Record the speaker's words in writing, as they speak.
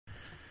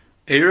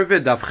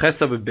Erev Daf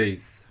Chesav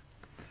Beis.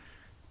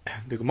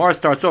 The Gemara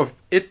starts off,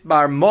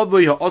 Itbar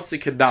Mavui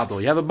Ha'osik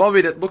Hadadol. You have a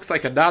Mavi that looks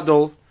like a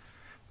Nadol,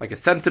 like a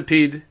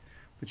centipede,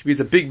 which means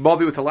a big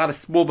Mavi with a lot of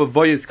small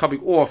Mavuyas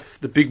coming off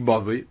the big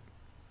Mavi.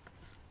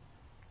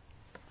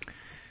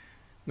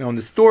 Now in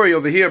the story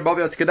over here,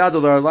 Mavi Ha'osik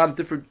Hadadol, there are a lot of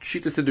different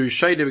shittas in the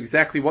Rishayim of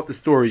exactly what the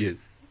story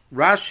is.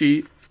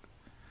 Rashi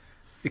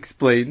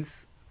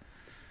explains,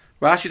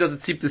 Rashi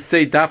doesn't seem to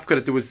say Dafka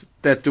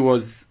that there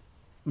was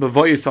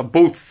Mavuyas on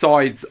both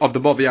sides of the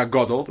Mavi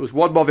Agadol. There was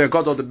one Mavi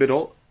Agadol in the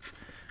middle.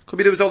 Could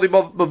be there was only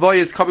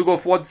Mavuyas coming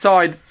off one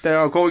side. They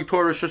are going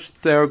to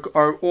they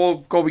are all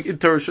going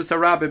into Rosh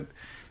Hashanah.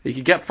 You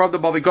can get from the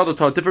Mavi Agadol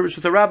to a different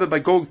Rosh Hashanah by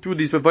going through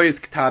these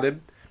Mavuyas Ketanim.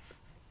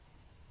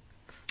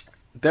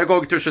 They're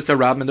going to Rosh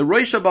Hashanah, and the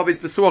Rosh Mavi is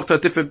besuach to a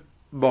different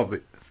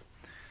Mavi.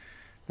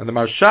 And the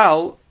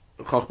Marshal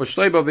Chachma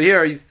Shleim over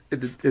here, he's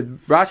in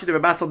Rashi the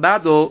Masal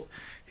Nadol.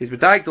 He's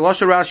medayik. The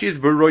Lashon Rashi is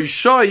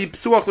v'roishoi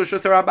psuach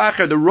l'shus harab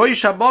acher. The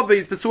roish hamavi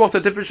is psuach to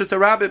different shus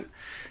harabim.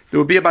 There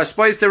will be a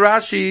mashpais to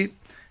Rashi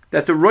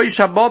that the roish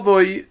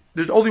hamavi,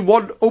 there's only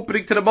one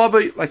opening to the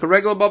mavi, like a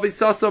regular mavi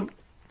sasam.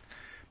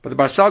 But the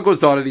Marshal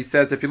goes on and he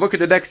says, if you look at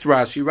the next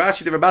Rashi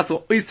the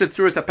Ramasal oiset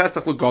tzuras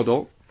hapesach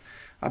l'gadol,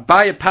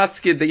 Abaya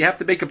paskin that you have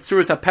to make up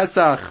tzuras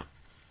hapesach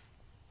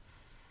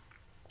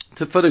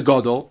for the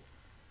gadol.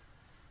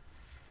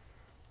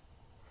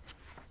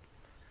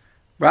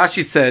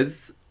 Rashi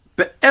says,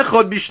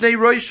 Echad mishnei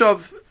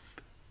roishav,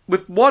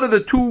 with one of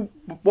the two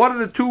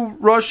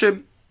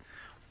roshim,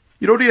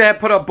 you don't need to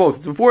put up both.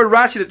 It's before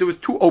Rashi that there was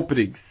two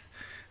openings.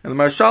 And the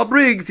Marshal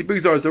brings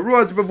our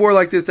Zaruas before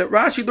like this, that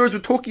Rashi learns we're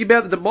talking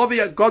about that the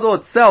Mavi Gadol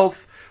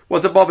itself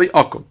was a Mavi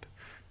Akub.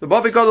 The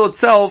Mavi Gadol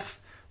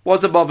itself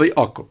was a Mavi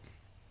Akub.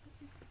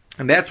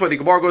 And that's why the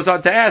Gemara goes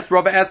on to ask,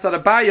 Rabbi asked on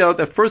Abaya,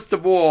 that first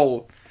of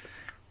all,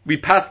 we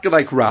paskin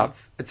like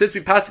Rav. And since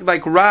we paskin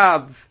like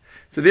Rav,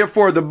 so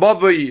therefore the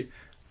Mavi,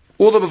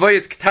 all the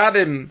Mavayis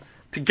Ketanim,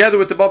 together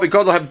with the Mavi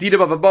Gadol, have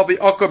dinim of a Mavi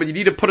Akub, and you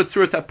need to put a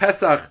Tzuras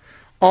HaPesach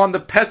on the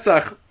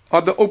Pesach,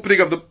 on the opening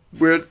of the,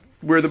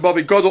 where the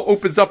Mavi Gadol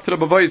opens up to the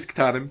Mavayis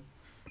Ketanim,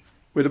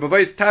 where the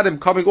Mavayis Ketanim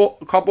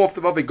come off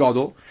the Mavi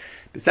Gadol.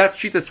 That's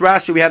Shitas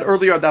Rashi we had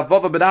earlier on that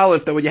Vava Ben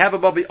Aleph, that when you have a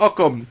Mavi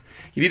Akub,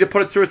 you need to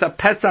put a Tzuras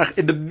HaPesach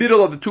in the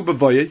middle of the two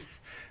Mavayis,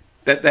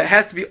 that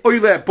has to be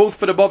oileh both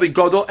for the Mavi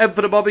Gadol and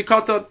for the Mavi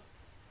Katan.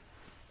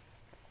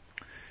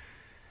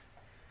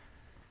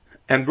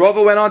 And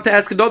Rava went on to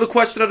ask another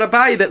question on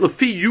Abaye, that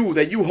Lefi you,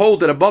 that you hold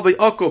that a Mavi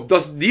Akub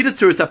doesn't need a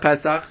Tzuras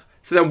HaPesach,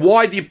 so then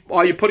why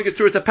are you putting a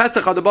Tzuras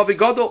HaPesach on the Mavi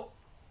Gadol?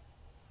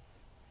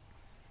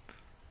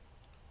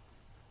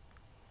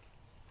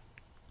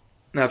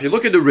 Now if you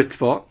look at the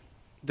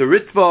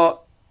Ritva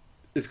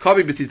is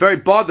coming because he's very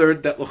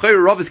bothered that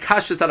L'chayr Rav is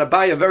kashas on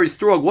Abaye very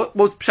strong. What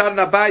most pshat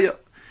on Abaye?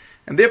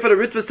 And therefore the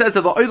Ritva says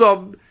that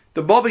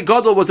the Mavi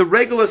Gadol was a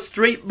regular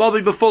straight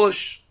Mavi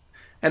Befulish,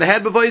 and it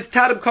had Mavayis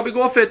Tadim coming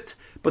off it.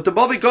 But the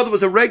Mavi Gadol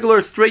was a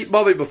regular straight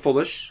Mavi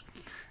Befulish,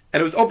 and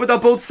it was opened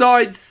up both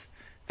sides.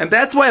 And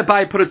that's why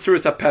Abaye put a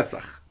Tzuras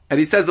HaPesach. And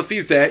he says,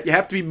 Afizeh, you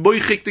have to be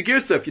moichik the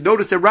girsa. If you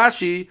notice in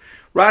Rashi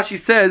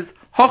says,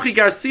 Hochi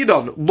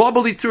Garsidon,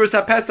 Lobali Tzuras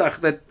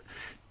HaPesach, that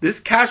this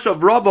Kasha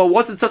of Rava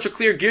wasn't such a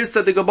clear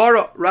girsa, the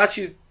Gemara,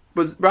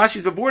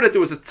 Rashi's before that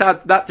there was a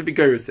tzad not to be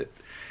girsa.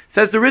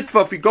 Says the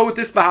Ritva, if we go with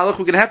this Mahalach,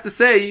 we're going to have to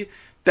say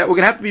that we're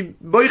going to have to be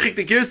moichik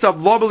the girsa of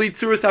Lobali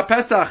Tzuras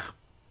HaPesach.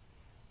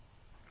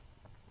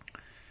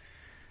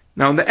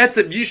 Now in the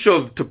Etzeb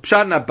Yishuv to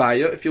Pshat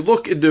Abaye, if you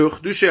look in the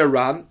Chedushay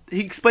Aran, he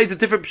explains a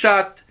different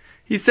Pshat.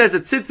 He says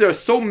that since there are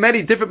so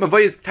many different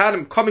Mavayis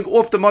Ketanim coming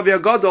off the Mavi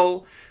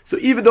Agadol, so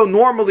even though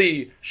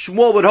normally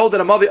Shmuel would hold that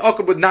a Mavi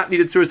Akub would not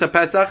need a Tzuras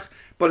HaPesach,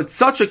 but it's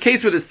such a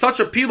case where there's such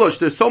a pilush,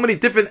 there's so many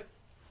different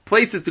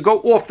places to go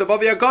off the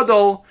Mavi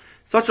Agadol,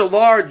 such a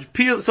large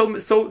pil,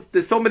 so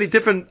there's so many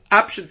different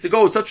options to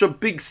go, such a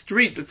big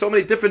street, with so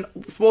many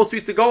different small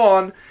streets to go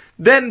on,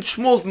 then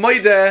Shmuel's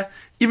Maideh,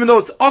 even though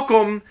it's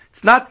Akum,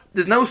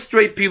 there's no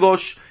straight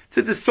pilush,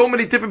 since there's so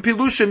many different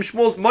pilushim,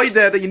 Shmuel's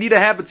Maideh, that you need to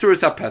have a Tzuras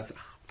HaPesach.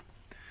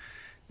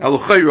 Now,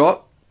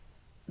 L'chayra,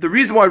 the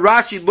reason why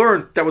Rashi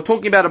learned that we're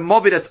talking about a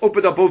Mavi that's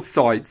opened up both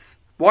sides,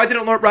 why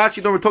didn't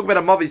Rashi learn we're talking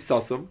about a Mavi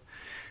Sasam?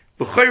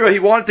 L'chayra, he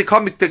wanted to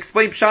come to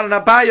explain Pshat and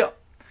Abaye.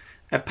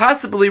 And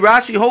possibly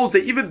Rashi holds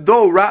that even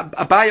though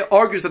Abaye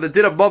argues that the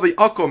din of Mavi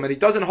Akum, and he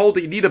doesn't hold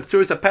that you need a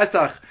Tzuras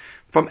HaPesach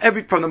from the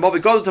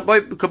Mavi Gadol to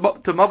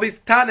Mavi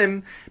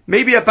Tanim,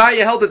 maybe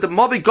Abaye held that the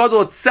Mavi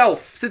Gadol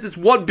itself, since it's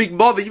one big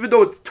Mavi, even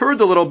though it's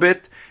turned a little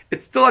bit,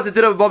 it still has a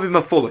din of Mavi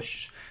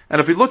Mafulish. And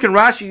if we look in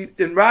Rashi,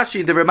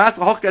 the Ramas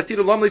Hoch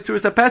Gasidu Lomli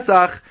Tzuras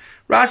HaPesach,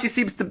 Rashi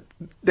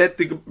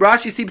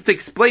seems to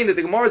explain that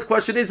the Gemara's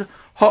question is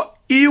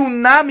Ha'Iu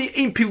Nami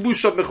Ein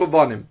Pilushav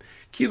Mechovanim.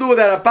 Kilu,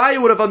 that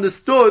Abaye would have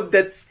understood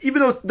that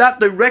even though it's not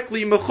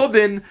directly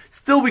Mechuvin,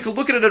 still we could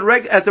look at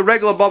it as a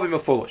regular Mavi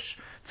Mafulish.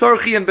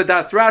 Tzorchi and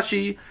Bedas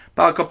Rashi,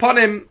 Bal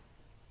Kaponim,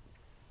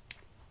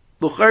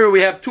 L'chayr,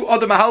 we have two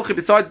other Mahalchim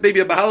besides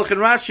maybe a Mahalch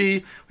and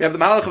Rashi. We have the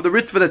Mahalch of the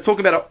Ritva that's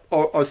talking about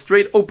a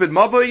straight open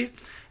Mavi,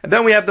 And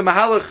then we have the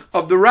Mahalach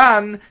of the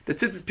Ran, that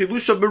since it's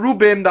Pilusha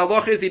Merubim, the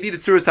halach is you need a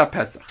Tzuras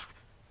HaPesach.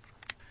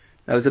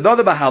 Now there's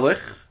another Mahalach.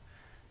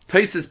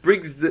 Taisus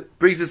brings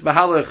this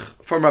Mahalach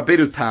from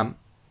Rabbeinu Tam.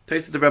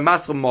 Taisus of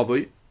Ramaschal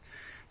Mavui,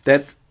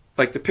 that,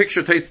 like the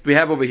picture Taisus we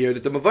have over here,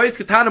 that the Mavayis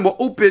Ketanim were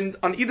opened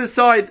on either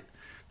side,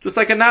 just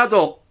like a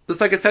nadal, just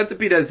like a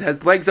centipede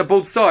has legs on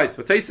both sides.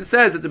 But Taisus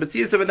says that the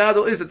Metzias of a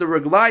nadal is that the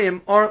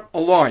Reglayim aren't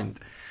aligned.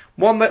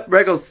 One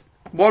regel's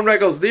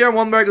there,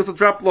 one regel's will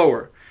drop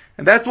lower.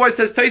 And that's why it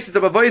says Taisus,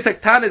 the Mavayis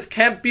Ketanis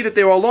can't be that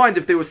they were aligned.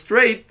 If they were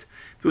straight,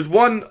 if there was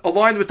one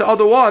aligned with the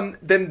other one,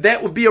 then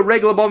that would be a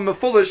regular above and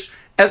foolish,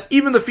 and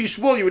even the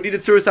Fishwul, you would need a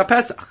Tzuras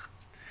HaPesach.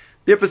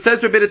 Therefore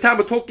says Rabbi Tam,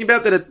 we're talking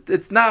about that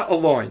it's not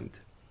aligned.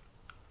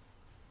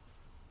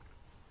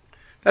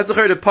 That's the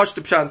Chayr of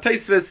Pashto Pshat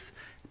Taisvis.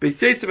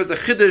 Beis Yosef as a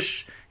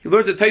Chiddush, he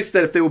learns the Taisvis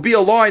that if they will be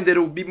aligned, that it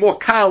will be more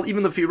kal,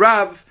 even the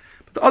Firav.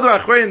 But the other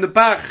Achrei in the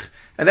Bach,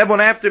 and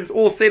everyone after him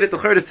all say that the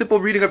Chayr, the simple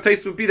reading of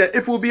Taisvis would be that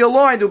if it will be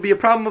aligned, it will be a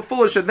problem of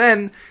foolish, and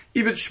then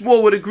even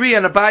Shmuel would agree,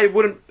 and Abai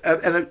wouldn't,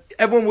 and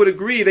everyone would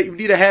agree that you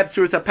need to have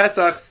Tzuras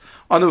HaPesachs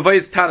on the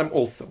Mavayis Tanim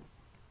also.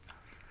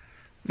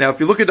 Now,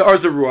 if you look at the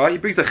Arzarua, he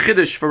brings a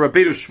Chiddush for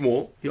Rabbeinu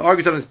Shmuel. He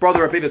argues on his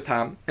brother Rabbeinu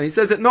Tam, and he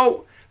says that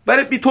no, let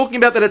it be talking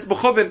about that it's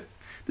B'chovin.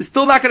 There's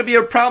still not going to be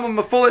a problem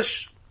of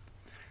foolish.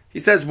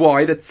 He says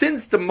why? That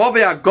since the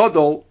Mavei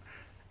HaGadol,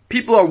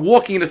 people are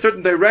walking in a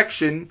certain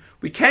direction,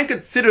 we can't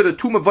consider the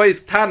two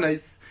Mavayis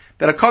Tanis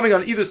that are coming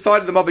on either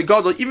side of the Mavei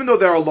HaGadol, even though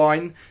they're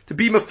aligned, to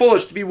be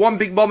Mefulish, to be one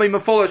big Mavei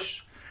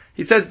Mefulish.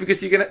 He says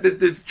because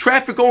there's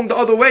traffic going the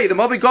other way. The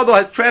Mavei HaGadol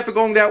has traffic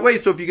going that way,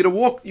 so if you're going to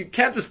walk, you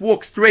can't just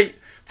walk straight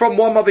from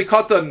one Mavei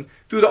Katan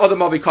to the other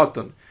Mavei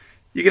Katan.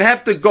 You're going to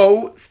have to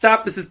go,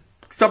 stop, this is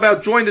somehow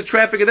join the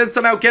traffic, and then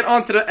somehow get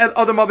onto the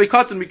other Mavei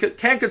Katan. We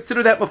can't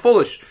consider that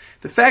Mefulish.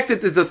 The fact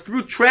that there's a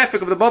through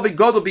traffic of the Mavei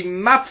Gadol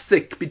being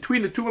mafsik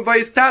between the two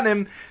Mavayis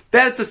Tanim,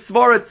 that's a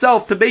svar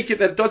itself to make it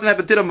that it doesn't have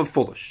a din of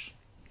Mefulish.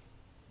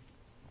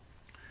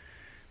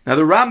 Now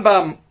the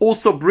Rambam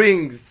also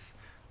brings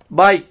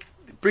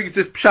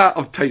this pshat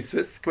of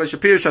Taisvis,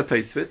 Shapir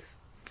Taisvis.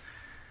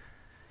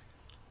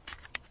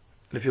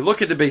 And if you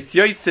look at the Beis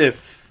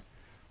Yosef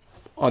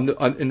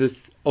in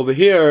this over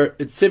here,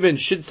 it's Sivin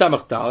Shid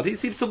Samach Dal. He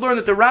seems to learn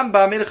that the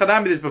Rambam in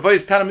Chanami is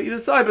Mavayis Tanim on either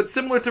side, but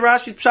similar to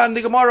Rashi's pshat in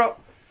the Gemara.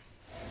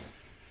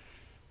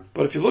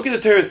 But if you look at the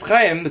Teres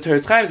Chaim is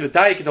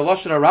V'dayik in the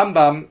Lashon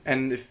Rambam,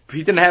 and if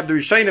he didn't have the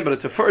Rishonim, but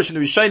it's a first in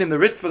the Rishonim, the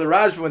Ritz for the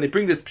Rajva, when they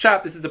bring this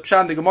pshat, this is the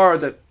pshat in the Gemara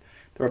that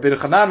the Rabbi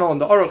Chananel and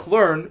the Aruch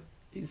learn.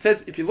 He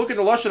says, if you look at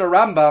the Lashon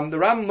Rambam, the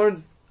Rambam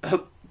learns a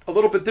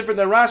little bit different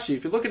than Rashi.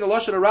 If you look at the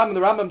Lashon Rambam,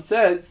 the Rambam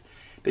says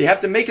that you have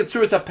to make a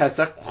Tzuras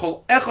HaPesach,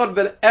 Chol Echad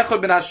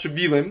Ve'echad Ben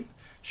HaShvilim,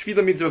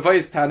 Shvilim means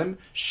Mavayis Tanim,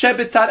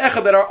 Shebetzad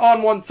Echad that are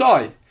on one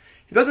side.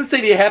 He doesn't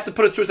say that you have to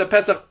put a Tzuras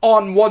HaPesach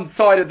on one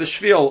side of the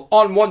Shvil,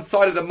 on one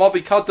side of the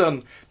Mavei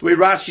Katan, the way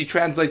Rashi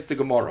translates the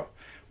Gemara.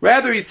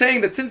 Rather, he's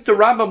saying that since the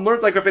Rambam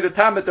learns like Rabbi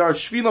Tam that there are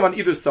Shvilim on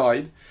either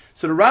side,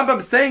 so the Rambam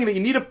is saying that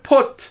you need to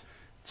put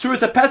Tzuras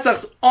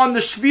HaPesach on the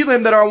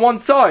Shvilim that are on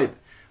one side.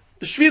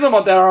 The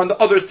Shvilim that are on the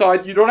other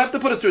side, you don't have to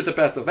put a Tzuras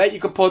HaPesach, right?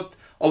 You could put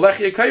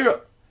Alechi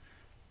Yekaira.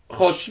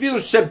 Chol Shvilim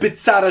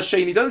Shebitzad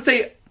Hasheni. He doesn't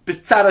say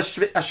Bitzad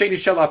Hasheni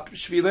Shel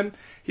Shvilim.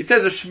 He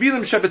says a Shvilim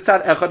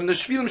Shebetzad Echad and a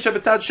Shvilim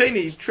Shebetzad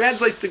Sheni. He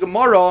translates the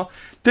Gemara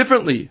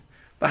differently.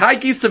 The High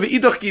Gisa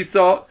V'idach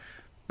Gisa,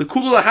 the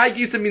Kulula High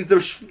Gisa means the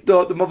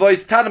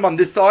Mavayis Tanim on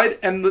this side,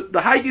 and the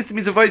High Gisa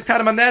means the Mavayis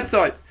Tanim on that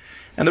side.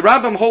 And the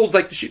Rambam holds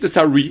like the Shittas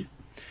Hari,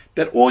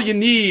 that all you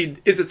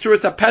need is a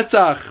Tzuras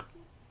HaPesach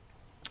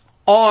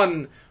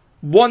on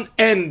one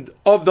end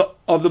of the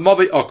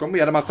Mavei Akum. We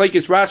had a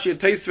Machlekes Rashi and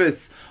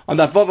Taisvis on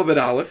that Vav Bet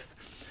Aleph,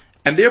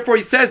 and therefore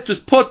he says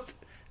just put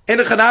in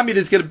a Chanami.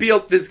 There's going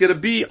to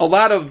be a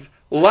lot of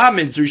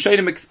lamids.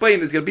 Rishonim explain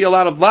there's going to be a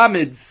lot of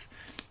lamids.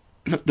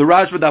 The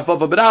Rashba that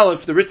Vav Bet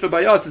Aleph, the Ritva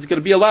by us, is going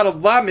to be a lot of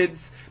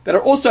lamids that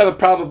are also have a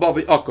problem of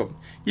Mavei Akum.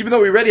 Even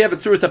though we already have a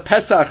Tzuras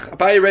HaPesach,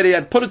 Abai already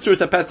had put a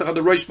Tzuras HaPesach on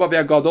the Rosh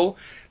Mavei HaGadol,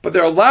 but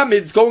there are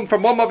lamids going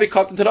from one Mavei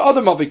Katan to the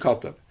other Mavei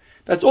Katan.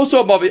 That's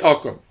also a Mavei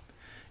Akum.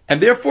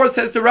 And therefore,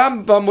 says the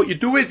Rambam, what you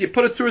do is you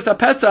put a Tzuras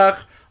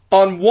HaPesach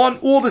on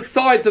all the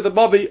sides of the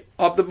Mavei,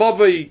 all the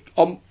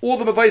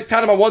Mavayis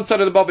Tanim on one side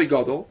of the Mavei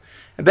Gadol,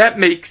 and that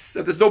makes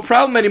that there's no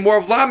problem anymore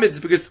of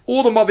lamids because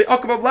all the Mavei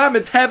Akum of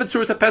lamids have a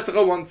Tzuras HaPesach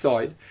on one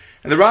side,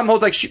 and the Ram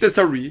holds like Shittas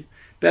Hari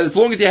that as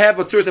long as you have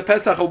a Tzuras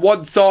HaPesach on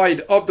one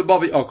side of the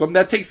Mavei Akum,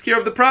 that takes care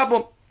of the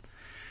problem.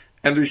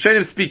 And the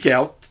Rishonim speak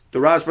out, the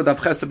Rashba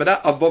Dav Ches of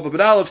Vav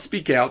Bet Aleph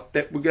speak out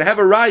that we're going to have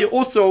a raya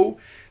also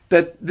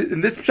that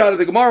in this pshat of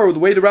the Gemara, the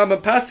way the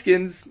Rambam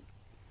paskins,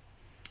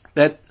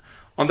 that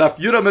on the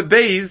Yudam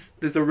Beis,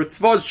 there's a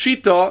Ritzvah's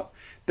Shita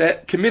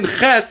that Kamin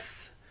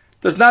Ches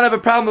does not have a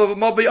problem of a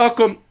Mavei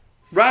Akum.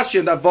 Rashi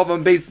and that Vav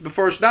Beis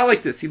before not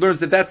like this. He learns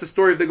that that's the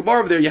story of the Gemara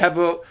over there. You have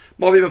a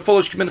Mavei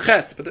Mefulish Kamin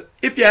Ches, but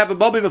if you have a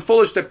Mavei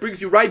Mefulish that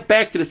brings you right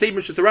back to the same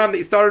Rishus Haram that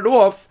you started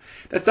off,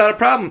 that's not a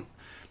problem.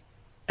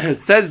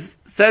 Says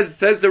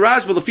the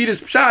Rashba, the Fidus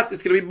Pshat,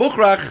 it's going to be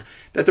Buchrach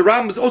that the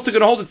Ram is also going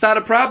to hold it's not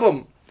a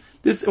problem.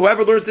 This,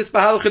 whoever learns this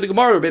Bahalach in the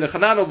Gemara, Ben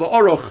Hanan the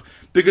Aruch,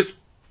 because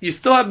you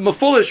still have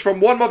Mefulish from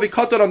one Mavi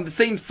Katan on the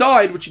same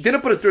side, which you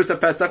didn't put a Tzuras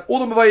HaPesach, all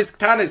the Mavayis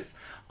Ktanis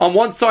on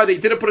one side that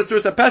you didn't put a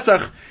Tzuras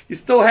HaPesach, you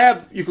still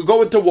have, you could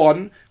go into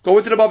one, go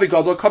into the Mavi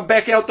Gadol, come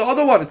back out the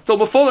other one, it's still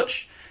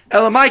Mefulish.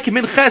 Elamai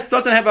Kimin Ches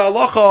doesn't have a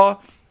halacha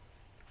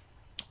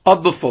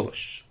of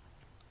Mefulish.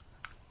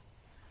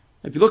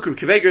 If you look at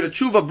Keveger, the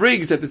Tshuva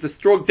brings that there's a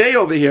strong day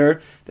over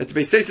here, that the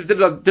Beis Yosef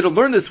didn't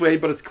learn this way,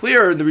 but it's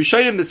clear in the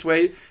Rishonim this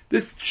way.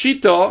 This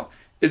Shita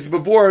is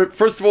before,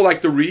 first of all,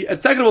 like the Ri,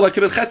 and second of all, like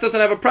Kibet Ches doesn't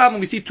have a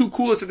problem. We see two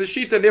kulas in the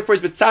Shita, and therefore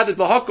he's Betzadet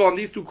Lahaka on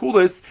these two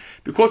kulas,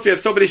 because we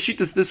have so many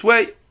Shitas this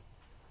way.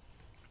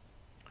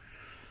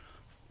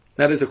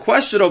 Now there's a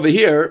question over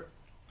here,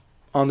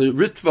 on the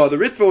Ritva. The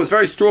Ritva was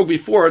very strong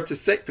before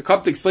to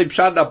come to explain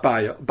Pshat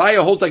Baya.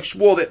 Baya holds like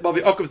Shmuel that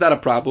Mavi Okum is not a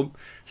problem.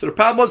 So the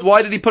problem was,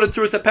 why did he put it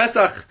Tzuras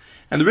HaPesach?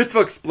 And the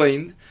Ritva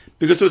explained,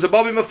 because it was a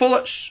Mavi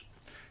Mefulish.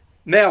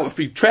 Now, if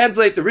we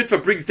translate, the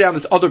Ritva brings down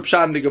this other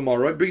Pshat in the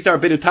Gemara, it brings our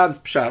Beinu Tam's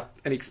Pshat,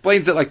 and he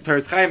explains it like the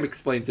Teres Chaim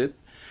explains it.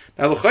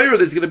 Now, l'chayra,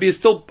 there's going to be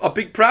still a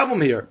big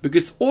problem here,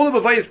 because all of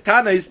the Avayis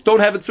Ktanis don't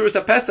have a Tzuras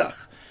HaPesach.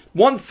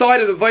 One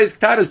side of the Avayis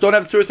Ktanis don't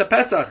have a Tzuras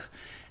HaPesach.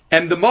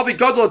 And the Mavi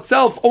Gadol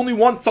itself, only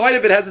one side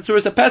of it has a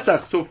Tzuras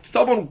HaPesach. So if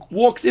someone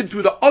walks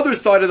into the other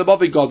side of the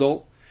Mavi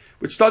Gadol,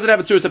 which doesn't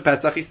have a Tzuras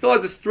HaPesach, he still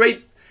has a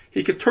straight,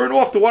 he can turn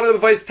off to one of the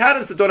Avayis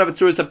Tanis that don't have a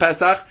Tzuras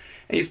HaPesach,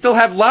 and you still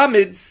have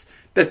Lamids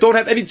that don't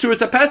have any Tzuras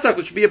HaPesach,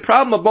 which would be a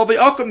problem of Mavi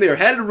Akum there.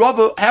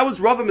 How is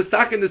Rava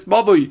mistaken this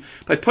Mavi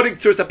by putting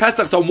Tzuras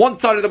HaPesach on one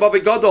side of the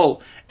Mavi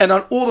Gadol, and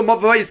on all the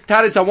Avayis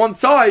Tanis on one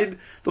side,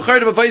 the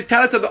Chayr of Avayis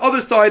Tanis on the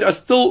other side are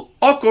still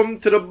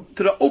Akum to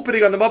the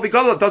opening on the Mavi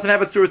Gadol that doesn't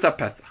have a Tzuras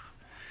HaPesach.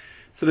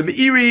 So the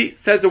Meiri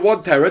says in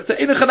one teretz, so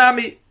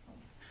Inachanami,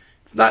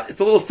 it's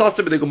a little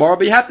saucer in the Gemara,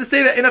 but you have to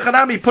say that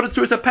Inachanami put it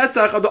Tzuras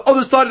HaPesach on the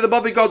other side of the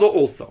Mavi Gadol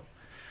also.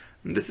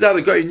 And this is how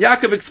the Goyin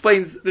Yaakov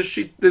explains this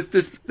in the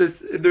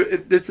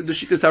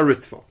Shittas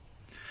HaRitva.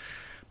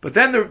 But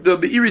then the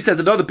Meiri says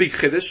another big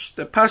chiddush,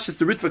 that Pashas,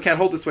 the Ritva can't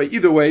hold this way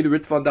either way, the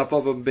Ritva on Daf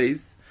Vav and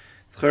Beis.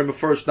 It's Chayr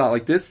first not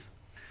like this.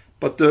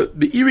 But the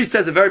Meiri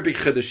says a very big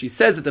chiddush. He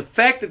says that the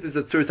fact that there's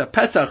a Tzuras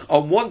HaPesach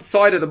on one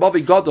side of the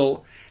Mavi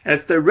Gadol, and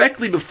it's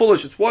directly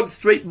befulish, it's one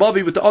straight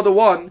Mavi with the other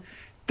one,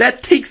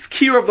 that takes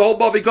care of the whole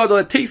Mavi Gadol,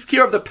 it takes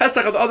care of the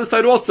Pesach on the other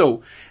side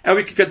also. And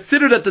we can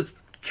consider that the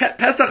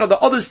Pesach on the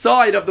other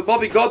side of the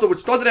Mavi Gadol,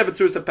 which doesn't have a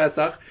Tzuras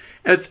HaPesach,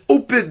 and it's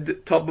opened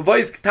to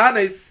Mavayis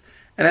Ktanis,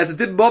 and as it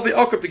did Mavi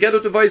Akum together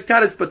with Mavayis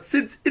Ktanis, but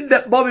since in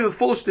that Mavi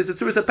befulish there's a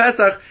Tzuras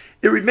HaPesach,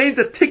 it remains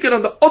a ticket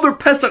on the other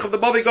Pesach of the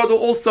Mavi Gadol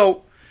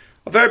also.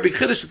 A very big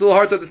chiddush, it's a little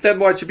hard to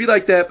understand why it should be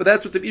like that, but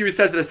that's what the Meiri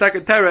says in the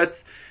second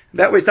teretz.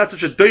 That way it's not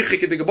such a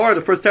doichik in the Gemara.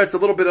 The first teretz is a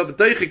little bit of a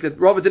doichik that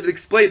Rava didn't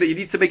explain, that you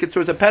need to make it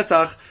Tzuras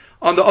HaPesach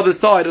on the other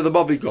side of the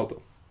Mavi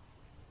Gadol.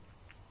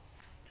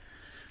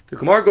 The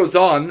Gemara goes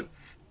on.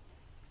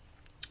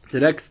 The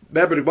next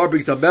member, the Gemara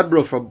brings a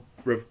member from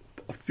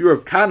a few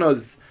of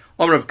Kana's,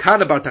 Rav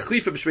Kana bar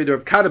Tachlifa, B'Shvei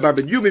Rav Kana bar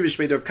Ben Yumi,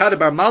 B'Shvei Rav Kana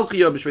bar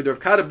Malchia, B'Shvei Rav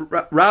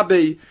Kana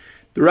Rabbi,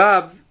 the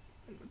Rav,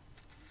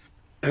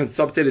 and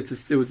some said it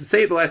was the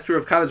same, the last two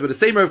Rav Kanas were the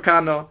same Rav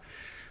Kana.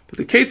 But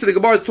the case of the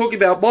Gemara is talking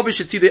about Mavi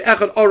should see the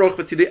Echad Aruch,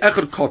 but see the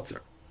Echad Kotzer.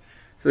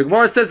 So the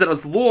Gemara says that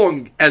as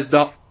long as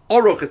the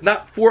Aruch is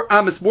not 4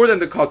 Amas more than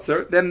the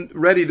Kotzer, then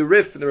ready the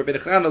Rif and the Rabbi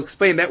Nechana will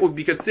explain that would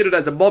be considered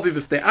as a Mavi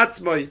B'fnei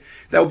Atzmai,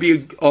 that would be a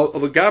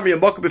Gamri, a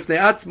Makkah B'fnei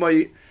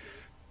Atzmai.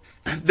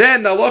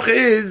 Then the halacha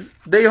is,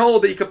 they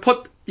hold that you could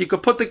put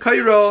the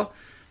Kaira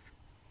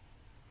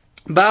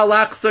Baal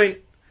Achsain,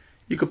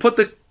 you could put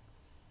the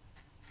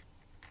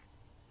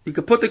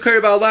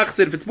Kaira Baal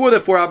Achsain, if it's more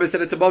than 4 Amas,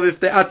 then it's a Mavi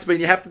B'fnei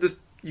Atzmai,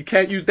 you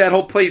can't use that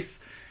whole place,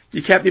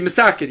 you can't be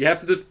Misakin, you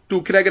have to just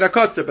do Keneged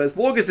HaKotzer, but as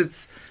long as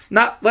it's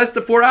not less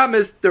than 4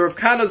 Amas, the Rav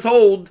Kanas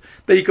hold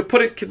that you could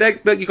put it Baal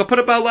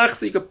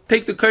Achsain, you could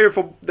take the Kaira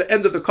from the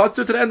end of the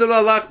Kotzer to the end of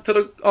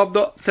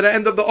the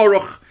end of the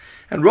Aruch.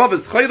 And Rav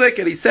is chaylik,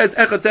 and he says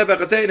echad zev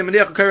echad zev, and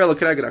meniach kaira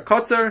l'keneged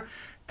hakotzer,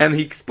 and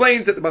he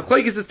explains that the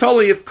machlokes is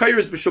totally if kaira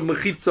is b'shum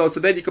mechitza, so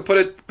then you can put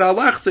it Baal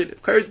Achsain.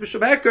 If kaira is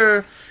b'shum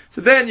heker,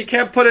 so then you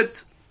can't put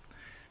it.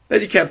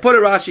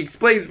 Rashi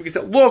explains because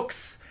it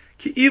looks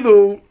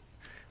ki'ilu.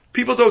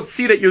 People don't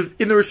see that you're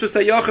in the Rishus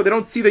HaYachid. They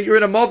don't see that you're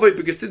in a Mavoi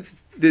because since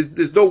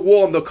there's no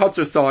wall on the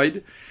Kotzer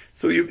side,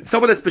 so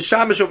someone that's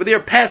b'shamish over there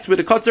past where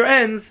the Kotzer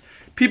ends,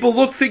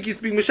 people think he's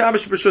being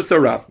b'shamish b'Rishus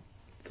HaRab.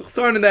 It's a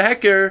chsaron in the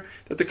heker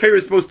that the kaira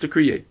is supposed to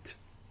create.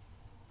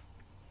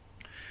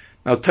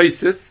 Now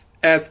Taisus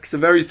asks a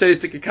very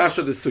seistic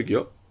kasha the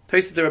sugya.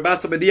 Taisus the Rabbi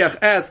Mediach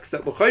asks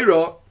that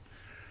l'chayra,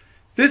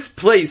 this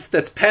place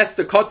that's past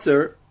the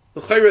kotzer,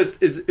 l'chayra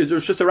is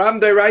Rishus HaRam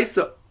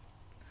D'Oraisa.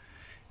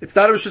 It's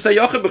not a Rishus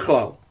HaYachid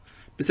b'chlal.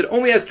 Because it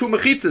only has 2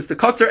 mechitzas. The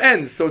kotzer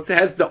ends, so it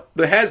has the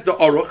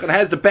aruch and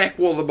has the back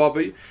wall of the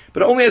babi,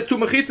 but it only has 2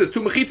 mechitzas. 2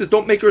 mechitzas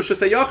don't make a Rishus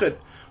HaYachid.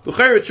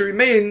 L'chayra it should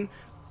remain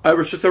a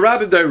Rishus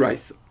HaRabim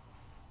D'Oraisa.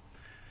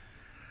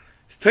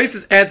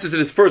 Taisus answers in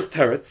his first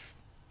teretz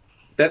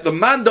that the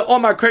man the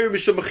Omar Kair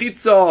Mishum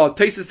Mechitza,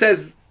 Taisus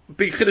says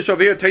big chiddush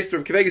over here. Taisa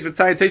Rav Kivegas with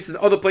Tzayin Taisa in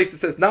other places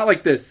says not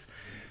like this.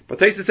 But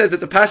Taisa says that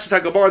the Pashat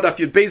HaGemara that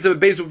Yud Beis and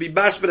Beis will be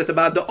mashbet at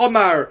about the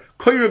Omar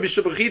Koyre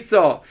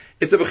B'Shabachitza.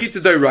 It's a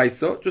Bechitza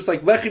Daraisa, just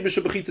like Lechi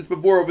B'Shabachitza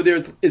before over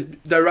there is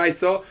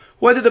Daraisa.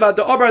 What is it about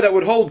the Omar that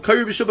would hold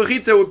Koyre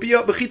B'Shabachitza would be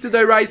a Bechitza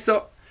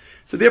Daraisa?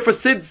 So therefore,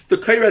 since the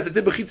Koyre has a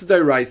Bechitza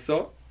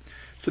Daraisa,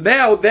 so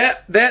now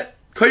that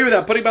Koyre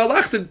that putting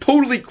Balachsin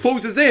totally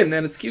closes in,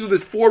 and it's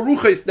there's 4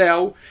 ruches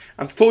now.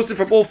 I'm closed in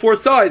from all 4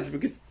 sides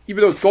because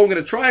even though it's going in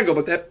a triangle,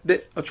 but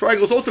a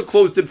triangle is also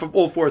closed in from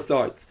all 4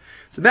 sides.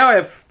 So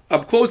now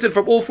I'm closed in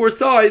from all 4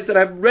 sides, and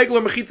I have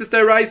regular mechitzas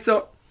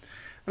deraisa,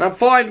 and I'm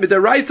fine with the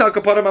raisa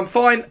kapanim. I'm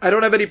fine. I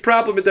don't have any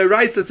problem with the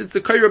raisa since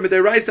the koyra with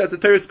the raisa as a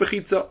teretz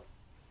bechitza.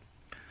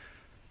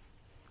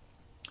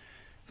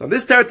 So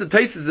this teretz of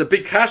Taisus is a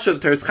big kasha. The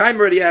Teretz Chaim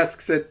already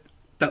asks it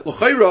that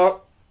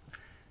l'chayra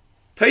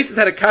Taisus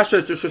had a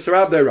kasha to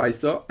shusarab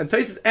deraisa, and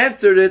Taisus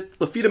answered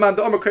it l'fidaman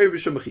the amar koyra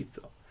b'shum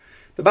bechitza.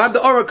 The man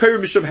the amar koyra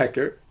b'shum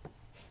heker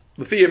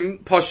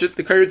l'fiyim pashit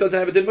the koyra doesn't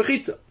have a din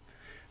bechitza.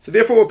 So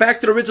therefore, we're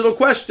back to the original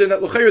question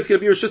that l'chayr is going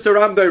to be Rosh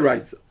Hashanah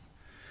Da'iraisa.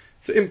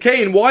 So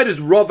Imkain, why does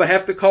Rava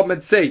have to come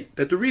and say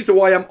that the reason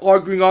why I'm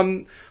arguing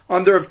on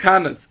the Rav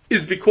Kanas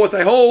is because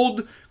I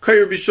hold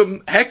Koyr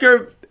B'Shum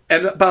Heker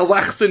and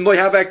Balachsin Lo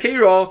Have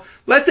Akira?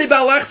 Let's say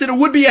Balachsin it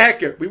would be a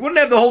Heker. We wouldn't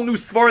have the whole new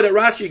svara that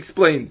Rashi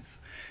explains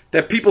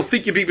that people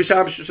think you're being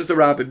Mishabish Rosh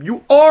Hashanah.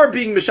 You are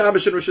being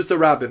Mishabish in Rosh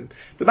Hashanah.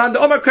 The man the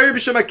Omar Koyr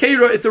B'Shum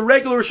Akira, it's a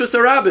regular Rosh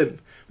Hashanah.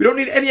 We don't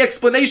need any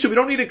explanation. We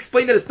don't need to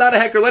explain that it's not a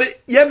hecker. Let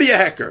it be a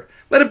hecker.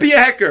 Let it be a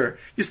hecker.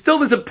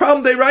 There's a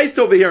problem they rise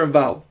over here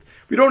involved.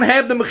 We don't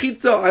have the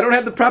mechitza. I don't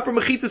have the proper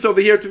mechitzas over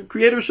here to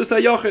create a Rosh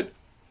Hashanah.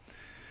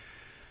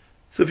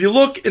 So if you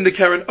look in the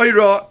Karen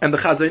Oira and the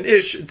Chazayin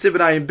Ish, in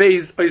Sivanayim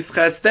Beis,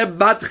 Oischesteb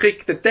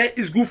Matchik, that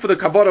is good for the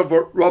Kavod of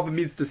what Rava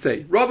means to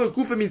say. Rava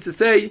Gufa means to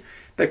say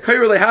that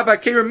Kair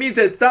Lehaba Kair means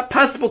that it's not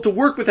possible to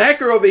work with a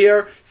hecker over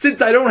here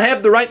since I don't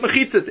have the right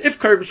mechitzas. If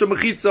Kair Mishum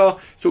Mechitza,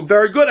 so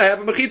very good, I have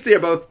a mechitza here,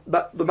 but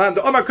the man,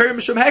 the Omar Kair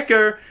Mishum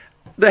Hecker,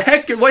 the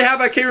hecker,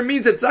 Lehaba Kair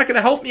means that it's not going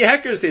to help me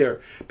heckers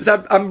here,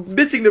 because I'm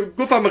missing the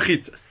Gufa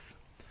Mechitzas.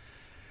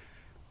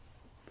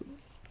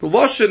 The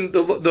Lashon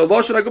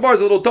HaGemara is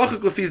a little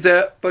dachik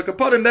lefizeh, but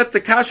kapadim, that's the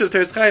kasha that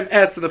Teretz Chaim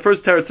asks in the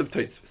first teretz of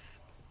Tosfos.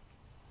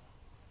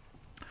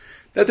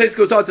 That teretz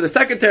goes on to the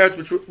second teretz,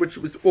 which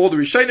was all the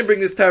Rishonim bring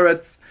this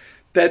teretz,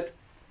 that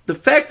the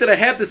fact that I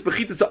have this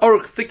bechitas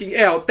aruch sticking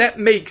out, that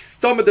makes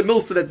stomach the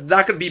milsa that's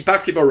not going to be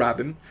baki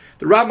rabbim.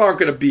 The rabbim aren't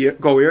going to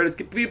go here.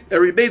 It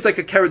remains like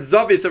a karet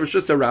zavis of Rosh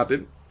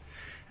Hashanah,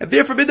 and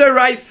therefore midday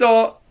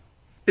raisa,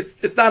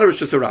 it's not a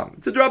Rosh Hashanah.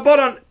 It's a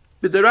drabanan.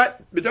 It's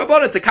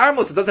a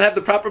karmelis. It doesn't have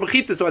the proper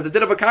mechitzah, so as a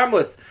din of a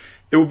karmelis,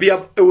 it would be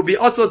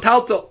also a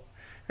taltal.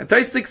 And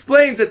Tosfos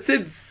explains that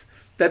since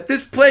that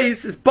this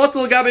place is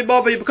batal gabi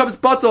bava, it becomes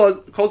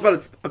batal. Calls about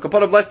it's a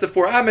kapanim less than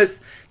 4 amis.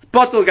 It's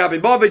batal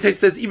gabi bava. Tosfos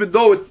says even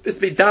though it's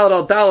been dalad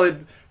al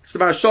dalad, the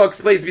Maharsha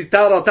explains it's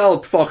dalad al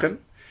dalad tfachim,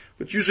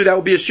 which usually that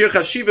would be a shir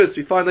chashivas.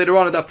 We find later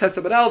on in Daf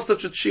Tesam and Alf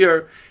such a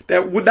shir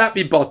that would not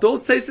be batal.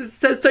 Says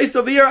Tosfos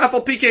over here,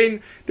 afal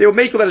pikein, they will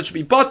make it that it should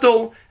be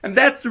batal, and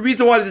that's the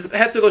reason why it is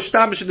had to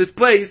shtamish in this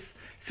place,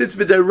 since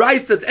with the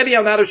rice that's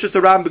anyhow not a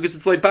shisaram because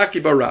it's like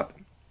baki barab.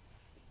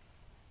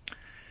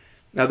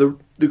 Now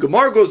the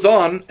Gemara goes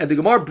on, and the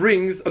Gemara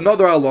brings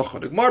another halacha.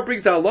 The Gemara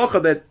brings the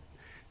halacha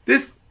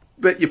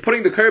that you're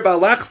putting the kair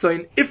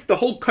ba'alachsain, if the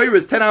whole kair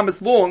is 10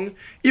 amas long,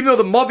 even though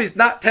the mavi is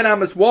not 10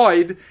 amas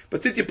wide,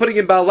 but since you're putting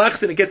in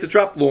ba'alachsain, it gets a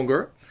drop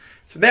longer.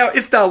 So now,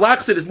 if the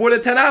alachsain is more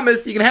than 10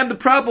 amas, you can have the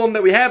problem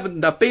that we have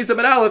in the Beis and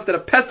Aleph, that a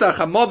pesach,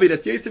 a mavi,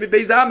 that's yosem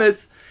beis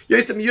amas,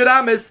 yosem yud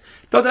amas,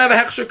 doesn't have a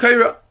hechsher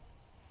kaira.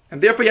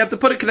 And therefore you have to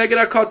put a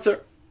keneged hakotzer.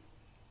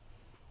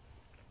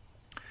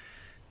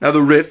 Now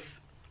the Rif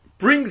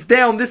brings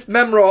down this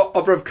memra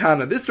of Rav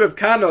Kana. This Rav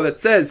Kana that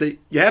says that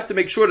you have to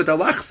make sure that the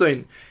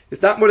alachsain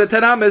is not more than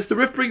 10 amas, the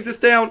Rif brings this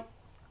down.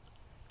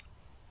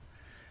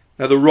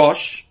 Now the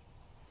Rosh,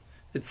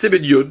 it's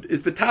Sibid Yud,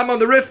 is Batam on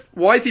the Rif.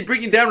 Why is he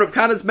bringing down Rav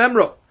Kana's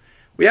memra?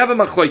 We have a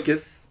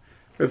machlokes,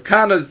 Rav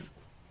Kana's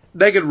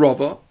neged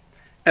Rava,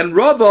 and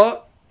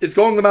Rava is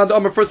going around the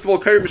Amr, first of all,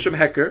 Kair Mishum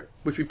Heker,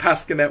 which we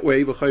paskin that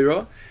way,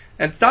 L'chayra,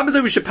 and Stam is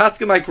that we should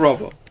paskin like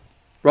Rava.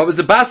 Rava is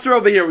the Basra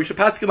over here, we should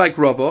paskin like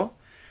Rava,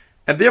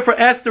 and therefore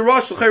ask the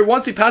Rosh, L'chayra,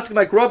 once we paskin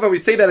like Rava, we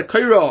say that a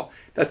Kaira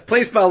that's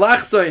placed by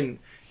Alachsain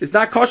is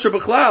not kosher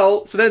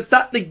b'chlal, so then it's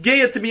not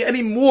negaya to me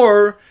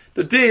anymore,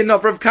 the din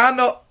of Rav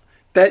Kana,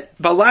 that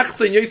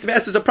Balachsain Yosef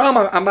S is a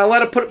problem. I'm not allowed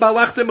to put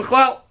Balachsain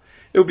Mechlal.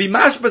 It would be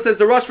mashba, says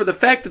the Rosh, for the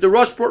fact that the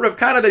Rosh brought Rav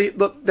Kana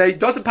that he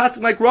doesn't pass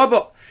him like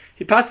Rava.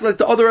 He passes like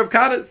the other Rav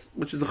Kanas,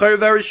 which is the Chayr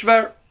very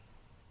shver.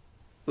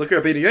 Look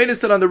at Rabbeinu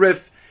Yonasan on the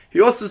Rif.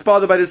 He also is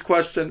bothered by this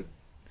question.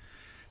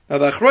 Now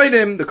the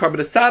Achroinim, the Karban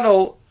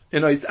Sanol,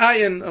 in Ois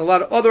Ayin, and a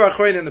lot of other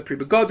Achroinim, the Pri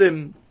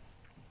Begodim,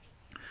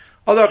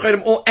 other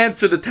Achroinim all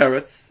answer the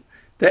teretz.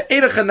 The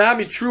Eirach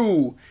Hanami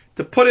true,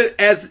 to put it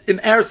as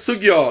in our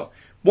Sugya,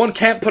 one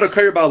can't put a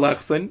Kair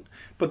Ba'alachsain,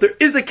 but there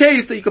is a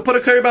case that you can put a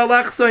Kair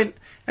Ba'alachsain,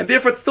 and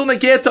therefore it's still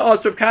negate to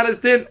us Rav Kana's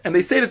din. And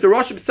they say that the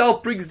Rosh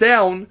himself brings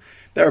down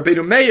that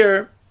Rabbeinu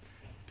Meir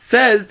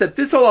says that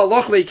this whole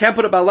halacha that you can't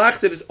put a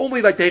balachsin is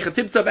only like the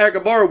Hechatibsa of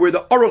Ergamara, where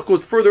the aruch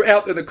goes further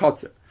out than the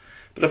kotzer.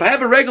 But if I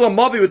have a regular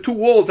mavi with two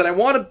walls and I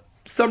want to,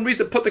 for some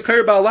reason, put the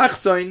kair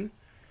balachsin,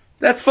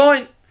 that's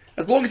fine.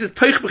 As long as it's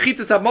toich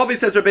bechitzas hamavi,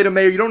 says Rabbeinu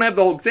Meir, you don't have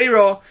the whole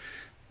gzeira.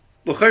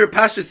 The L'chayr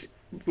Pashas,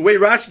 the way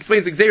Rashi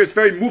explains the gzeira, it's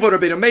very move on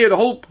Rabbeinu Meir. The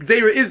whole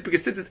gzeira is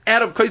because since it's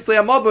out of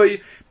koislei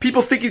hamavi,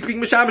 people think he's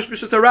being mishamish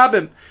b'shus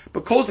harabim.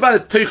 But close about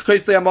it, toich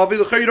koislei hamavi,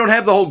 L'chayr you don't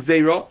have the whole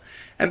gzeira.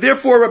 And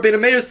therefore Rabbeinu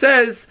Meir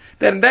says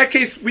that in that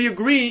case we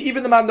agree,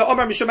 even the man the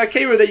Omar Misham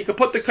HaKeira, that you can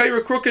put the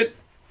kaira crooked.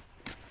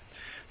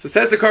 So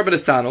says the Karban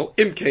Asano,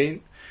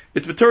 Imkain,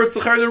 it's Matur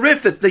Tzachar the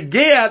Rif, that's the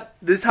Geat,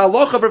 this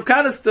halacha of Rav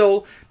Kana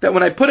still, that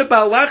when I put it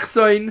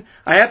Ba'alachsoin,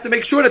 I have to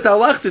make sure that the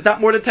halachs is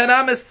not more than 10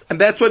 amas, and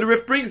that's why the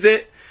Rif brings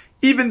it,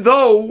 even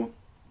though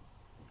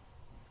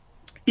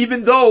we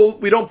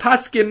don't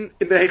paskin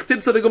in the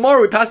Hechtibs of the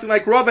Gemara, we paskin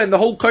like Rava and the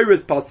whole kaira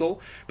is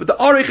puzzle, but the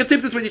Arei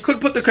Hechtibs is when you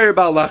could put the kaira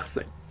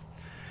Ba'alachsoin.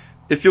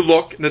 If you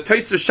look, in the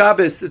Tosfos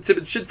Shabbos, it's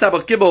in Shid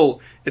Sabach Gimel,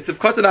 it's of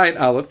Kotan Ayin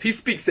Aleph, he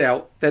speaks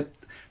out that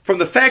from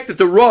the fact that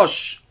the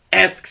Rosh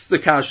asks the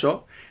Kasha,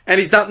 and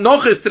he's not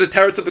nochis to the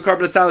teretz of the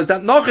Karban Asal, he's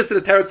not nochis to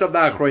the teretz of the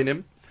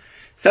Achronim,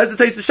 says the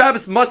Tosfos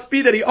Shabbos must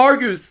be that he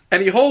argues,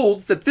 and he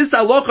holds that this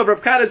halacha of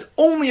Rav Kana is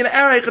only an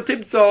Arei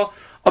Chatibza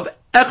of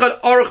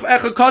Echad Aruch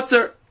Echad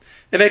Kotzer.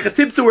 In a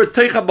Chatibza where it's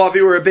Teicha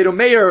Bavi, where Rabbeinu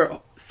Meir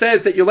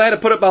says that you're allowed to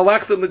put up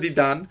Balachs in the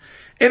Didan,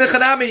 in a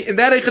Chanami, in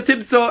that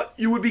Eichatibsa,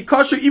 you would be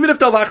kosher even if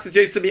the Lachs is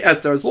Yetzer Mi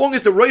Eser. As long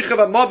as the Roichav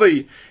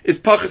HaMavi is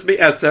Pachas Mi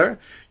Eser,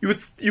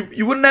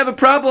 you wouldn't have a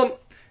problem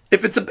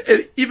if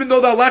even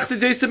though the Lachs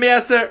is Yetzer Mi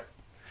Eser.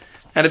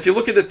 And if you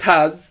look at the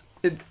Taz,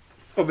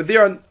 over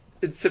there in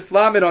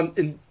Siflamet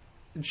in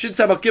Shid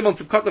Samach Gimel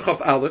Sifkat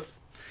Nechaf Aleph,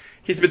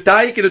 he's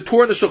Medayik in the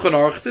Torah and the Shulchan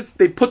Aruch, since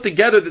they put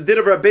together the din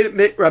of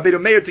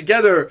Rabbeinu Meir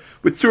together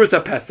with Tzuras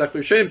HaPesach. The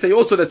Rishonim say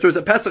also that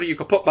Tzuras HaPesach you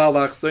can put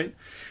Ba'alachsoin.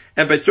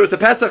 And by Tzuras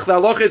HaPesach, the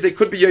halacha is it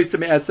could be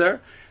Yosem Eser.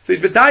 So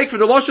he's bedayik for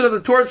the Lashon of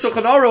the Torah and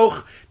Shulchan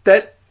Aruch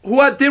that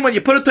who had din when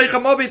you put a Teich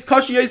HaMavi, it's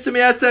Kashi Yosem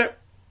Eser.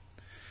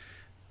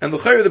 And the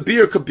L'chayr of the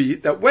beer could be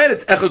that when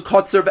it's Echad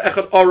Kotzer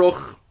Echad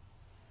Aruch,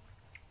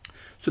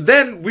 so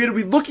then we're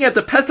looking at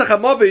the Pesach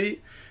HaMavi,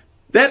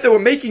 that they were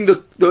making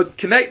the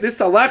connect this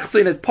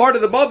halachsin as part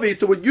of the Mavi,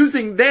 so we're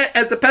using that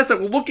as the Pesach,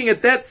 we're looking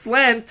at that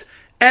slant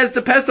as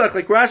the Pesach,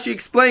 like Rashi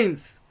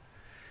explains.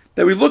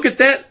 That we look at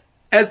that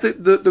as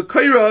the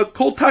kaira,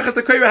 kol tachas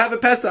a kaira have a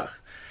Pesach.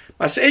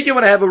 Masha'ekin,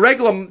 when I have a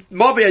regular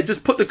Mavi, I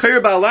just put the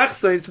kaira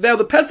ba'alachsein, so now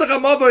the Pesach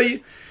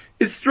Mavi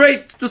is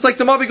straight, just like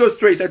the Mavi goes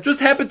straight. It just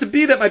happened to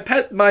be that my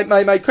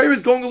kaira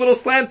is going a little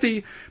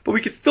slanty, but we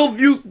can still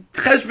view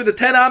cheshvan the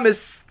 10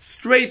 amas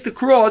straight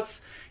across,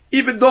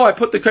 even though I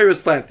put the kaira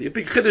slanty. A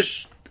big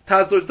chiddush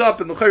tazlers up,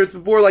 and the kaira is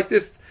before like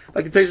this,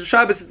 like the Tosfos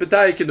Shabbos is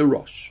bedayik in the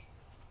Rosh.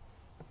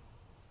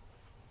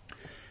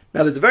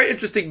 Now there's a very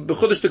interesting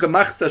b'chudash to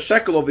Machzah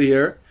shekel over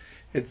here.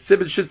 It's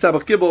Sibin Shid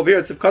Sabach Gimel over here.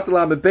 It's Sivkat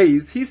Elam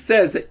Beis. He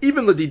says that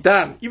even the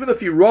Didan, even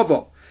if you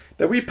Rava,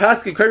 that we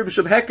pass in Kairi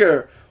B'Shem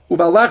Heker,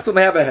 Uvalachs don't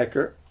have a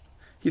Heker.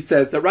 He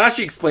says that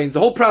Rashi explains the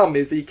whole problem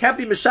is that you can't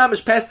be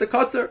Mishamish past the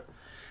Kotzer,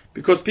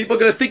 because people are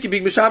going to think you're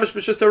being Mishamish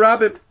B'Shus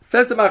HaRabim.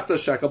 Says the Machzah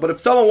shekel. But if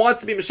someone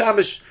wants to be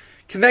Mishamish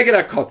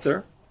Keneged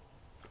HaKotzer,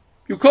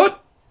 you could.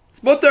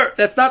 It's mutter.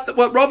 That's not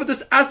what Rava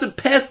just asked him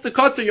past the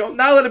Kotzer. You're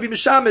not allowed to be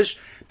Mishamish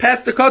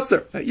past the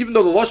Kotzer. Now, even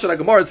though the Lashon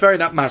HaGemara is very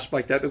not mashma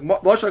like that, the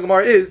Lashon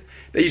HaGemara is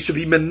that you should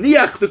be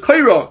maniach the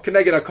kaira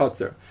keneged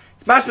HaKotzer.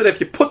 It's mashma that if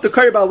you put the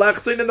kaira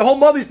ba'alachsein, then the whole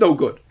mavi is no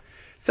good.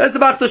 Says the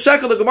Machzah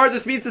shekel, the Gemara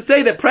just means to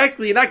say that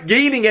practically you're not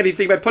gaining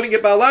anything by putting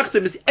it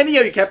ba'alachsein, because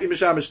anyhow you can't be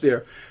mishamish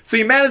there. So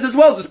you manage as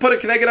well, just put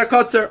it keneged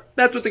HaKotzer.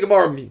 That's what the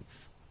Gemara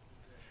means.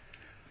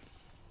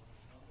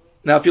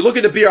 Now if you look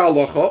at the Bir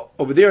Halacha,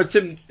 over there in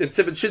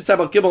Sivin Shid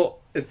Sabach Gimel,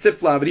 in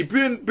Sifla, but he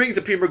brings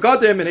a Pri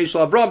Mergadim and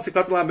Eishel Avram,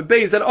 Sikvat Elam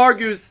Beis, that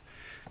argues,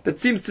 that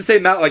seems to say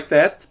not like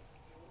that.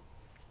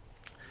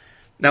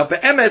 Now,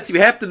 be'emes, you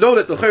have to know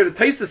that the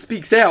Taisa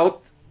speaks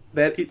out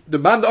that the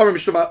man Amar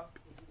Mishum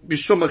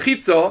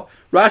Mechitza,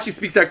 Rashi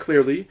speaks out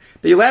clearly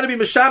that you're allowed to be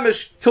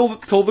Mishamish till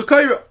the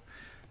Kaira.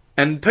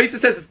 And Taisa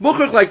says it's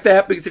muchach like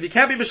that because if you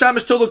can't be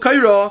Mishamish till the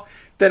Kaira,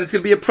 then it's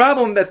going to be a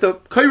problem that the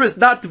Kaira is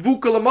not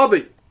Dvukah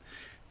L'Mavi.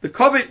 The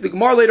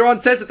Gemara later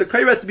on says that the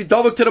Kaira has to be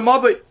Dovuk to the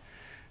Mavi.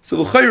 So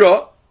the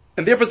Kaira,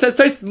 and therefore says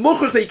Taisa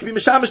muchach that you can be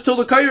Mishamish till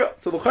the Kaira.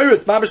 So the Kaira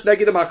it's Mamish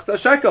Neged the Machzah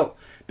shekel.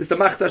 Because the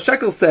Machzah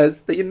shekel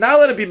says that you're not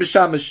allowed to be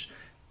Mishamish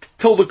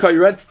till the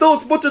Kaira, and still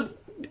it's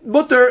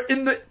mutter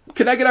in the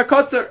Keneged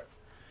HaKotzer.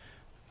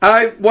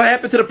 What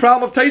happened to the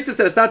problem of Taisus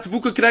that it's not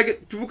Tvukah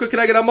Keneged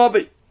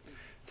HaMavi?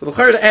 So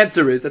the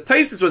answer is that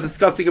Taisus was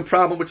discussing a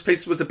problem which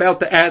Taisus was about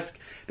to ask,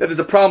 that there's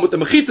a problem with the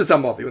Mechitzas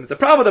HaMavi. When there's a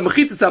problem with the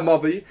Mechitzas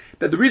HaMavi,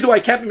 that the reason why I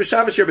can't be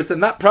Mishamish here is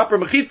not proper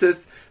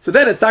Mechitzas, so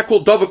then it's not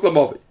called Dovuk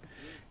L'Mavi.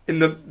 In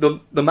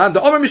the man,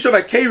 the Omer Mishum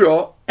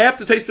HaKeira,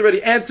 after Taisus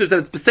already answers that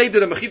it's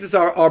Beseder, the Mechitzas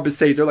are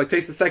Beseder, like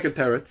Taisus' second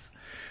teretz.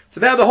 So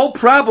now the whole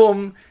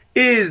problem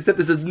is that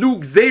there's a new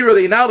gzeira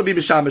that you're now to be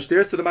mishamish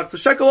there. So the Machzor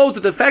Shekel holds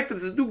that the fact that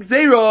there's a new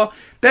gzeira,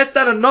 that's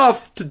not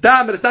enough to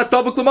dam it. It's not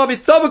double klamavi,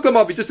 it's double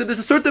klamavi. Just that there's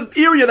a certain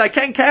area that I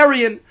can't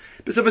carry in.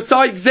 Because if it's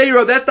side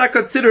gzeira, that's not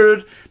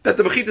considered that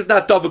the mechitza is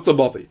not double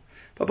klamavi.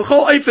 But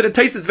b'chol eifed, and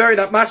Taisus is very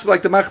not mashma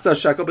like the Machzor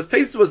Shekel, but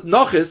Taisus was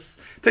nochis.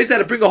 Taisus had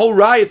to bring a whole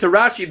riot to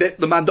Rashi that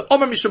the man, the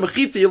Omer Mishum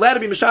Mechitza, you're allowed to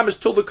be mishamish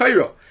till the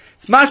Kairo.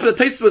 It's mashma that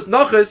Taisus was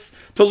nochis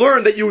to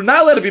learn that you're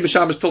not allowed to be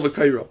mishamish till the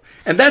Kairo.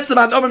 And that's the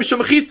man, the Omer Mishum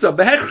Mechitza.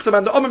 Behech, the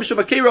man, the Omer Mishum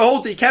Kairo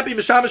holds that you can't be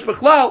mishamish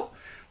b'chlal.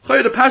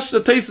 Chayr, the Pashto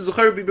of Taisus, the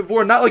Chayr be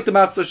before, not like the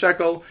Machzor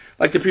Shekel,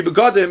 like the Pri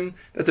Begadim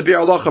that the Bir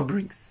Halacha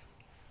brings.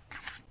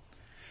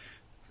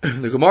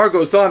 The Gemara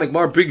goes on, the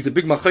Gemara brings a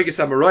big Machlokes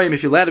Amoraim,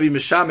 if you're allowed to be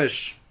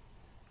mishamish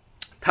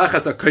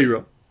Tachas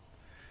HaKairo.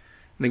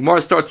 The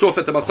Gemara starts off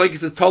at the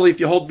Machlokes is Tali if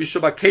you hold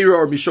Mishum HaKeira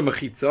or Mishum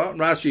HaChitza.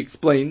 Rashi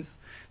explains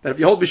that if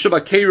you hold Mishum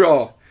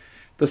HaKeira,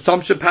 the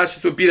assumption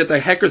pashas would be that the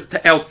hecker's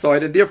to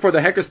outside, and therefore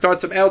the hecker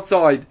starts from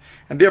outside,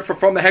 and therefore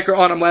from the hecker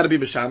on I'm allowed to be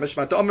Mishamish.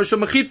 But the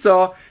Mishum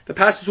HaChitza, the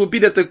pashas would be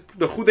that the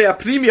Chudei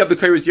HaPnimi of the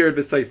Keira is Yered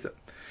V'Seisa.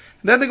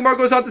 And then the Gemara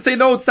goes on to say,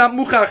 no, it's not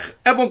Muchach.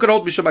 Everyone can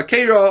hold Mishum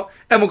HaKeira,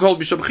 everyone can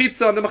hold Mishum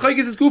HaChitza, and the Machlokes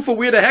is Gufa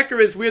where the hecker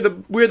is, where the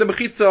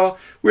Mechitza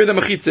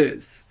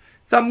is.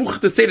 It's not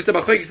much to say that the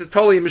Machlokes is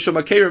totally Mishum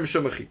HaKeira and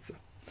Mishum HaChitza.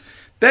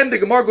 Then the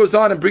Gemara goes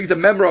on and brings a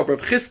member of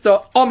Rav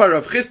Chisda, Omar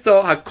Rav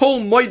Chisda,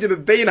 Hakol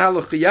Moedim Bein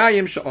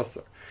Halachayim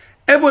She'asar.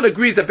 Everyone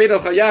agrees that Bein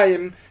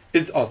Halachayim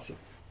is Asar.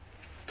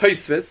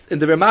 Tosfos, in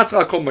the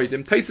Ramasal Hakol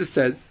Moedim, Tosfos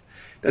says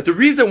that the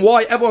reason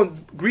why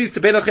everyone agrees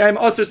to Bein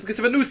Halachayim Asar is because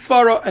of a new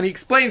Svara, and he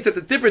explains that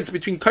the difference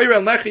between Kaira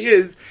and Lechi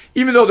is,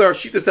 even though there are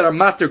shittas that are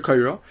matter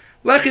Kaira,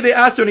 Lechi they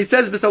Asar, and he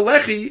says, B'sa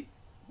Lechi,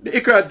 the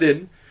Ikra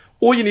Adin,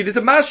 all you need is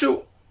a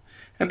Mashu.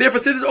 And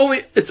therefore, since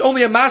it's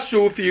only a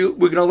mashu,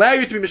 we're going to allow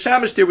you to be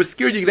mishamish there, we're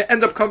scared you're going to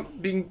end up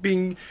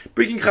bringing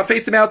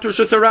chafetzim out to Rosh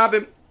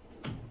Hashanah.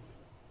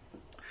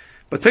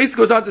 But Tosfos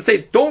goes on to say,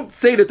 don't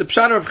say that the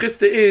pshana of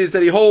Chisda is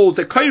that he holds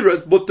that Kaira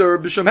is butter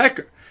b'shum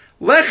heker.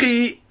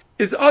 Lechi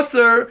is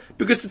aser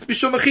because it's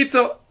b'shum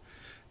mechitza.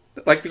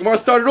 Like the Gemara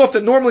started off,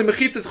 that normally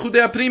mechitza is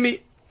chudei aprimi.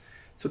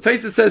 So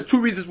Tosfos says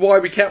two reasons why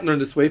we can't learn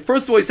this way.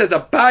 First of all, he says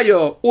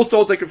Abaya also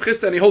holds like Rav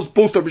Chisda, and he holds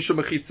both are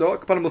b'shum mechitza.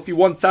 Upon him, if you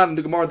one side in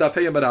the Gemara Daf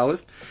Hey Amud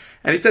Aleph,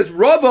 and he says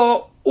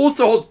Rava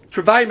also holds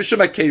Travayim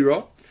b'shum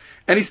HaKeira,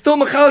 and he's still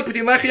mechalik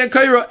between Lechi and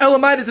Kaira.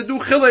 Elamite is a do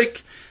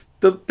chilik.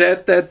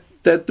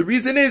 That the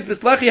reason is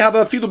Lechi have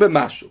a filu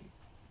b'mashu.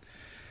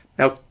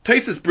 Now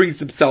Tosfos brings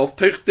himself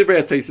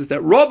Tosfos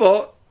that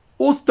Rava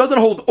also doesn't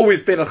hold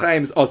always Bein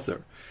Halachayim is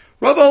aser.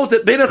 Rava holds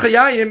that Bein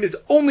Halachayim is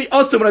only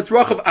aser when it's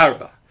Rachav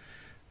Arba.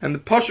 And the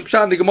Pashup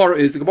Shan the Gemara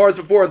is before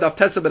Daf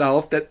Tesam and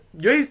Aleph, that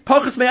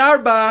Pachas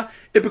Me'arba,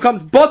 it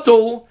becomes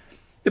bottle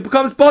to the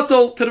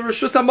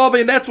Rishus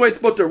HaMavei, and that's why it's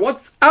butter.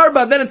 Once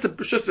Arba, then it's a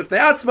Rishus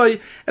V'fnei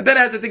Atzmai, and then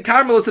as it's in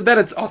Carmelis, and then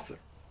it's Aser.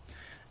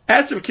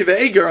 As Rav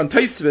Kiva Eger on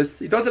Tosfos,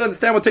 he doesn't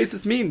understand what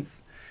Tosfos means.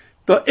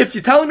 But if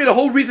you're telling me the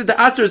whole reason to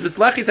Aser is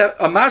Lechi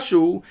a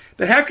Mashu,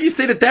 then how can you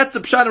say that that's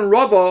the Pshat in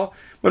Rava,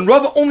 when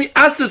Rava only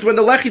Asers when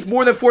the Lechi is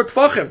more than 4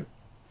 Tfachim?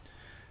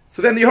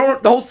 So then the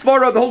whole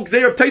svara, the whole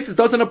gzeir of Tosfos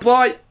doesn't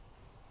apply.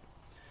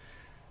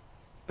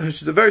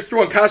 Which is a very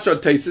strong kasha on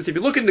Tosfos. If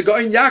you look in the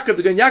Gaon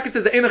Yaakov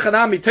says that Ein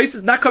Chanami, Tosfos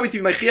is not coming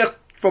to be Mechiach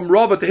from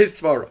Rava to his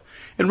svara.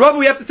 In Rava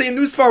we have to say a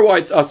new svara why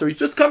it's Asr. He's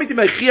just coming to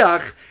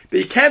Mechiach, but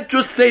you can't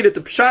just say that the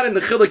Pshat and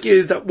the Chilik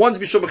is that one's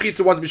Bishum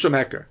Mechitza, one's Bishum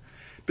Heker.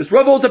 Because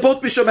Rava holds that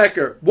both Bishum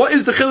Heker. What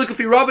is the Chilik of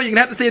Rava? You're going to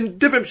have to say a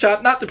different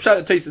Pshat, not the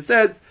Pshat that Tosfos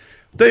says,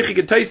 Deichik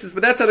and Tosfos,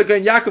 but that's how the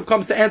Gaon Yaakov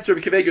comes to answer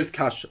Kiveger's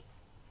kasha.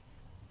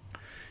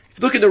 If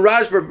you look at the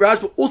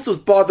Rashba also is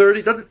bothered.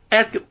 He doesn't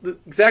ask it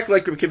exactly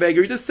like Rabbi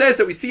Kiveger. He just says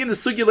that we see in the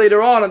sugya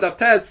later on Daf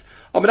Tes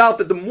Amud Aleph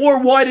that the more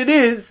wide it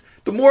is,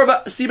 the more of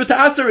a siba to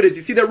aser it is.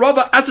 You see that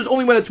Rava asers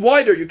only when it's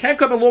wider. You can't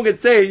come along and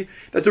say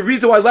that the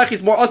reason why Lechi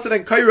is more aser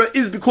than Kaira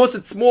is because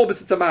it's small, but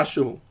it's a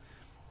mashu.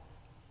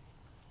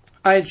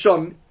 Ayin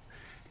Shom,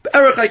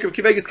 Erech like Rabbi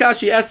Kiveger's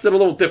Kashi asks it a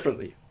little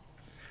differently.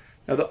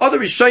 Now the other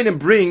Rishonim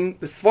bring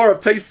the Svar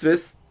of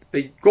Tosfos.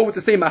 They go with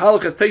the same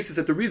mahalach as Tosfos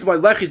that the reason why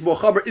Lechi is more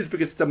chaber is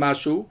because it's a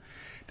mashu.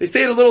 They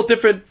say it a little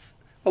different.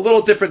 The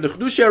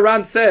Chedushei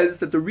Aran says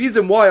that the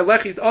reason why a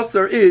Lechi is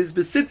aser is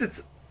since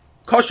it's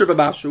kosher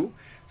b'mashu.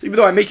 So even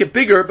though I make it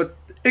bigger, but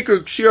ikar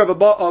kshir of a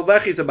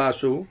Lechi is a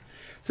mashu.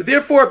 So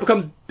therefore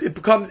it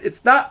becomes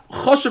it's not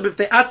choshev if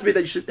they atzmi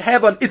that you should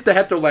have on it's the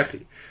heter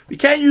Lechi. We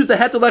can't use the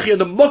heter Lechi on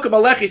the mukam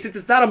Lechi since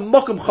it's not a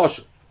mukam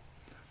choshev.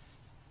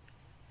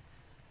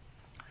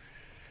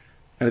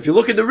 And if you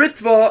look at the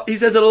Ritva, he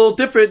says a little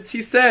difference.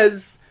 He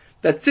says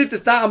that since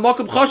it's not a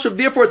makam chashav,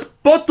 therefore it's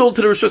bottled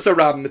to the Rishus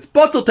HaRabim. It's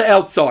bottled to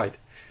outside.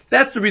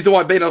 That's the reason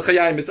why Bein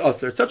Halachayim is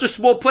aser. It's such a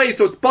small place,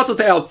 so it's bottled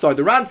to outside.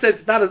 The Ran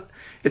says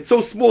it's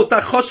so small, it's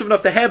not chashav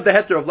enough to have the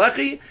heter of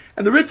Lechi.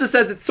 And the Ritva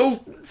says it's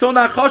so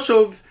not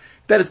chashav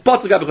that it's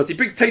bottled gabe chutz. He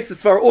brings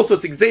Tosfos Svar also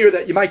to Gzeir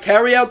that you might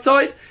carry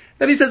outside.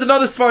 Then he says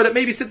another Svar that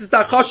maybe since it's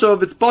not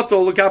chashav, it's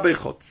bottled gabe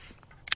chutz.